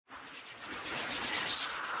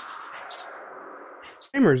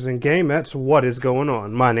Gamers and gamettes, what is going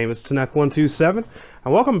on? My name is Tanek127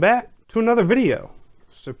 and welcome back to another video.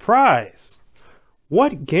 Surprise!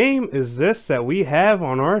 What game is this that we have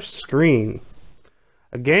on our screen?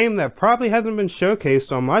 A game that probably hasn't been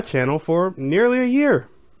showcased on my channel for nearly a year.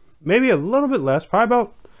 Maybe a little bit less, probably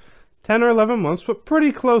about 10 or 11 months, but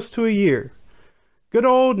pretty close to a year. Good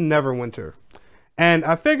old Neverwinter. And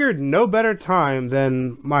I figured no better time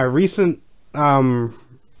than my recent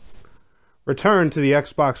return to the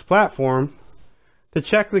Xbox platform to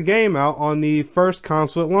check the game out on the first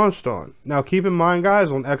console it launched on. Now keep in mind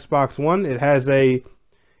guys, on Xbox One it has a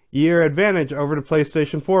year advantage over the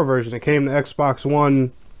PlayStation 4 version. It came to Xbox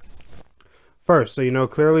One first, so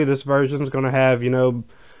clearly this version is going to have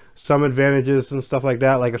some advantages and stuff like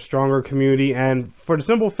that, like a stronger community, and for the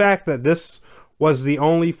simple fact that this was the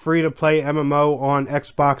only free-to-play MMO on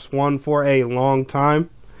Xbox One for a long time,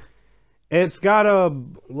 it's got a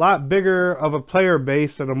lot bigger of a player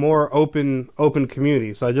base and a more open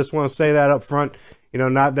community. So I just want to say that up front,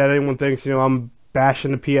 not that anyone thinks I'm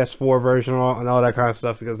bashing the PS4 version and all that kind of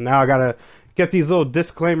stuff, because now I gotta get these little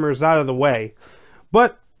disclaimers out of the way.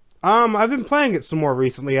 But I've been playing it some more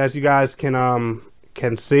recently, as you guys can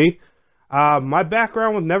see. My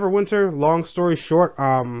background with Neverwinter, long story short,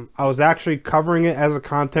 I was actually covering it as a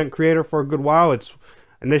content creator for a good while. It's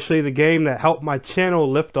initially the game that helped my channel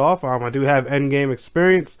lift off. I do have endgame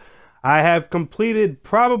experience. I have completed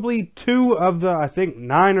probably 2 of the, I think,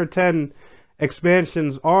 9 or 10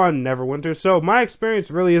 expansions on Neverwinter, so my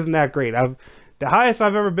experience really isn't that great. The highest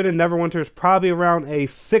I've ever been in Neverwinter is probably around a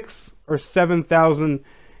 6,000 or 7,000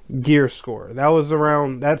 gear score. That was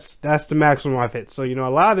around, that's the maximum I've hit. So a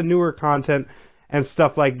lot of the newer content and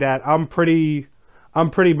stuff like that, I'm pretty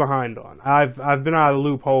behind on. I've been out of the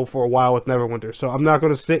loophole for a while with Neverwinter, so I'm not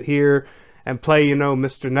going to sit here and play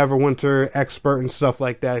Mr. Neverwinter expert and stuff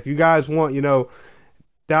like that. If you guys want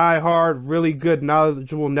die-hard, really good,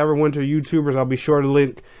 knowledgeable Neverwinter YouTubers, I'll be sure to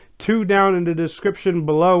link 2 down in the description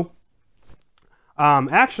below.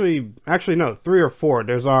 Actually no, 3 or 4.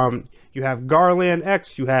 There's you have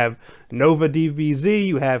GarlaanX, you have Nova DBZ,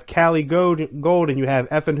 you have Cali Gold, and you have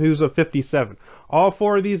Effenhuza57. All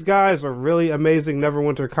 4 of these guys are really amazing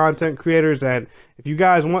Neverwinter content creators, and if you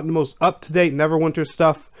guys want the most up-to-date Neverwinter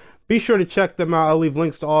stuff, be sure to check them out. I'll leave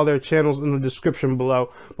links to all their channels in the description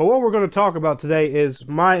below. But what we're going to talk about today is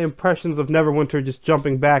my impressions of Neverwinter, just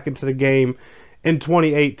jumping back into the game in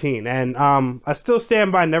 2018. And I still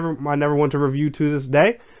stand by my Neverwinter review to this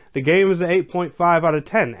day. The game is an 8.5 out of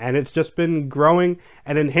 10, and it's just been growing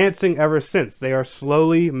and enhancing ever since. They are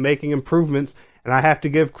slowly making improvements, and I have to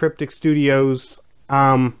give Cryptic Studios,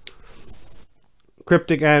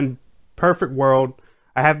 Cryptic and Perfect World,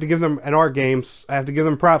 I have to give them, and Art Games, I have to give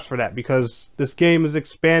them props for that, because this game is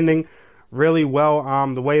expanding really well,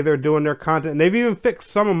 the way they're doing their content, and they've even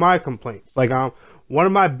fixed some of my complaints. Like, one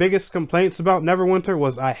of my biggest complaints about Neverwinter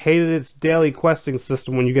was I hated its daily questing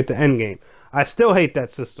system when you get to endgame. I still hate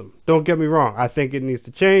that system. Don't get me wrong. I think it needs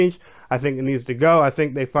to change. I think it needs to go. I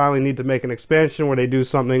think they finally need to make an expansion where they do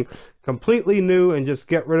something completely new and just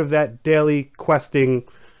get rid of that daily questing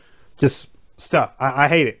just stuff. I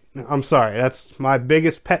hate it. I'm sorry. That's my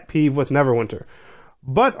biggest pet peeve with Neverwinter.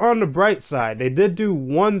 But on the bright side, they did do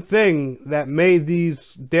one thing that made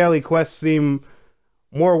these daily quests seem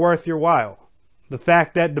more worth your while. The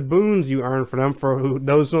fact that the boons you earn for them, for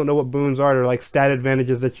those who don't know what boons are, they're like stat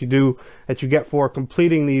advantages that you get for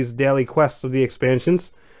completing these daily quests of the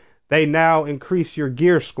expansions. They now increase your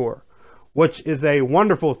gear score, which is a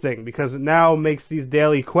wonderful thing, because it now makes these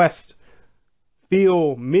daily quests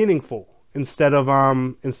feel meaningful instead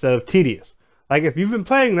of tedious. Like, if you've been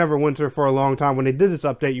playing Neverwinter for a long time, when they did this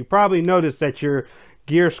update, you probably noticed that your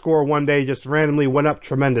gear score one day just randomly went up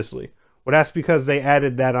tremendously. Well, that's because they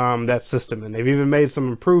added that system, and they've even made some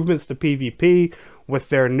improvements to PvP with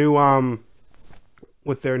their new update,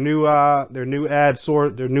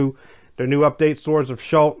 Swords of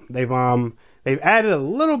Shult. They've added a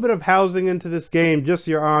little bit of housing into this game. Just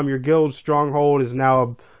your guild stronghold is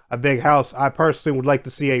now a big house. I personally would like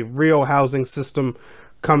to see a real housing system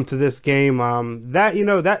come to this game.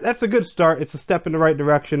 That's a good start. It's a step in the right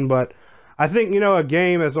direction, but I think, a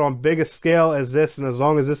game as on big a scale as this, and as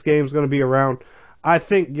long as this game's going to be around, I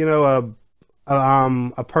think, a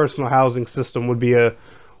personal housing system would be a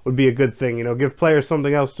good thing. Give players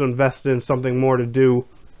something else to invest in, something more to do,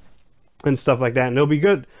 and stuff like that. And it'll be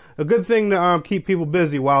a good thing to keep people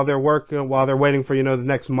busy while they're working, while they're waiting for, the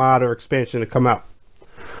next mod or expansion to come out.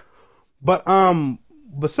 But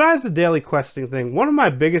besides the daily questing thing, one of my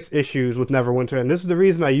biggest issues with Neverwinter, and this is the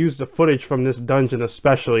reason I used the footage from this dungeon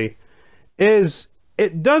especially, is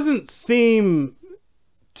it doesn't seem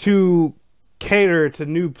to cater to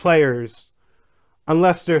new players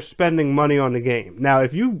unless they're spending money on the game. Now,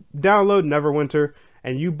 if you download Neverwinter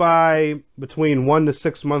and you buy between 1 to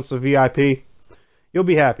 6 months of VIP, you'll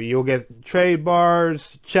be happy. You'll get trade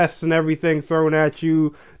bars, chests and everything thrown at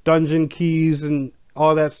you, dungeon keys and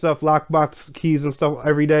all that stuff, lockbox keys and stuff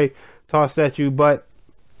every day tossed at you. But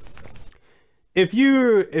if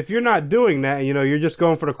you're not doing that, you know, you're just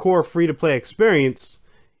going for the core free-to-play experience,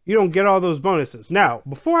 you don't get all those bonuses. Now,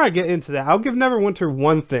 before I get into that, I'll give Neverwinter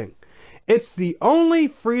one thing. It's the only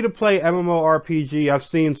free-to-play MMORPG I've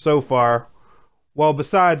seen so far, well,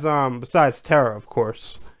 besides Terra, of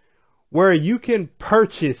course, where you can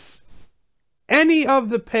purchase any of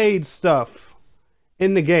the paid stuff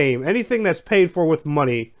in the game, anything that's paid for with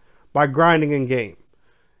money, by grinding in game.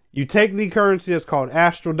 You take the currency that's called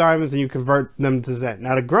Astral Diamonds and you convert them to Zen.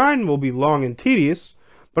 Now the grind will be long and tedious,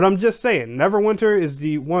 but I'm just saying, Neverwinter is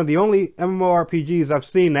one of the only MMORPGs I've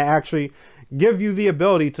seen that actually give you the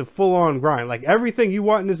ability to full-on grind. Like everything you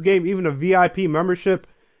want in this game, even a VIP membership,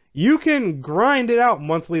 you can grind it out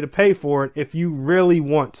monthly to pay for it if you really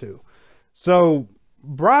want to. So,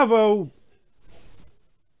 bravo,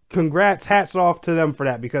 congrats, hats off to them for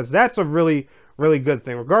that, because that's a really, really good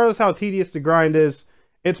thing. Regardless how tedious the grind is,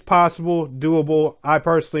 it's possible, doable. I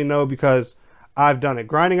personally know because I've done it.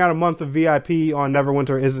 Grinding out a month of VIP on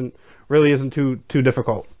Neverwinter isn't too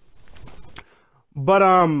difficult. But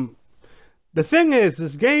the thing is,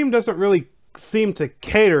 this game doesn't really seem to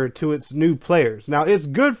cater to its new players. Now, it's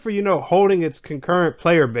good for, you know, holding its concurrent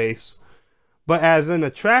player base, but as in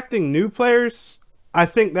attracting new players, I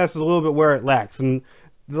think that's a little bit where it lacks. And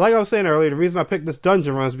like I was saying earlier, the reason I picked this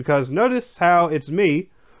dungeon run is because notice how it's me,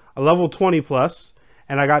 a level 20 plus,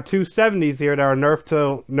 and I got two 70s here that are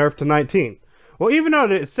nerfed to 19. Well, even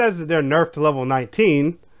though it says that they're nerfed to level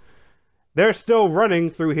 19, they're still running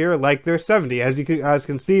through here like they're 70. As you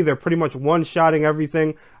can see, they're pretty much one-shotting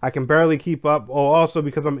everything. I can barely keep up. Oh, also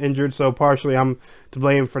because I'm injured, so partially I'm to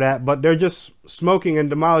blame for that. But they're just smoking and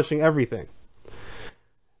demolishing everything.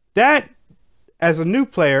 That, as a new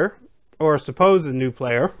player, or a supposed new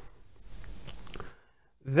player,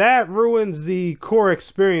 that ruins the core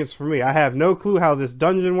experience for me. I have no clue how this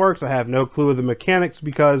dungeon works. I have no clue of the mechanics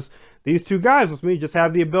because these two guys with me just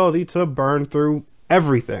have the ability to burn through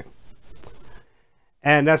everything.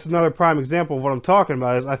 And that's another prime example of what I'm talking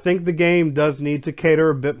about. Is I think the game does need to cater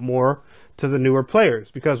a bit more to the newer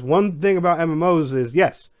players. Because one thing about MMOs is,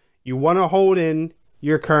 yes, you want to hold in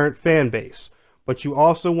your current fan base, but you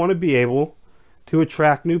also want to be able to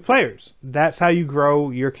attract new players. That's how you grow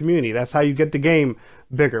your community. That's how you get the game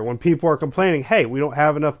bigger. When people are complaining, hey, we don't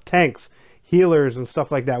have enough tanks, healers, and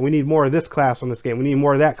stuff like that. We need more of this class on this game. We need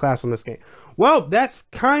more of that class on this game. Well, that's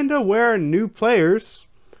kind of where new players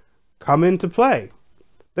come into play.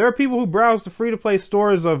 There are people who browse the free-to-play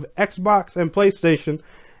stores of Xbox and PlayStation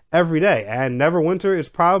every day, and Neverwinter is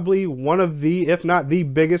probably one of the, if not the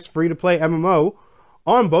biggest free-to-play MMO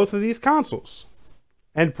on both of these consoles.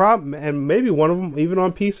 And maybe one of them even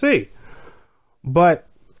on PC. But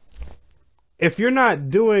if you're not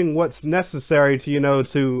doing what's necessary to, you know,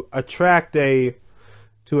 to attract a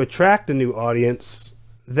new audience,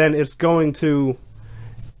 then it's going to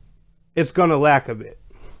lack a bit.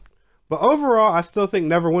 But overall, I still think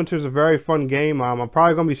Neverwinter is a very fun game. I'm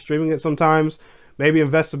probably going to be streaming it sometimes. Maybe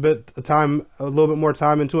invest a little bit more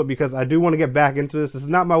time into it, because I do want to get back into this. This is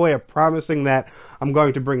not my way of promising that I'm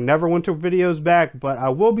going to bring Neverwinter videos back, but I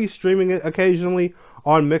will be streaming it occasionally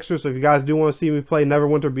on Mixer. So if you guys do want to see me play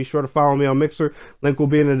Neverwinter, be sure to follow me on Mixer. Link will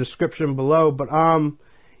be in the description below. But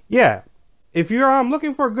yeah. If you're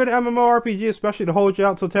looking for a good MMORPG, especially to hold you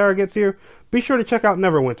out till Terra gets here, be sure to check out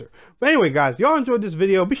Neverwinter. But anyway, guys, y'all enjoyed this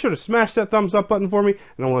video. Be sure to smash that thumbs up button for me.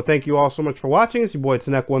 And I want to thank you all so much for watching. It's your boy,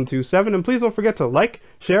 Tanek127. And please don't forget to like,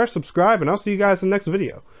 share, subscribe, and I'll see you guys in the next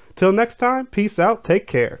video. Till next time, peace out, take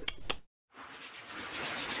care.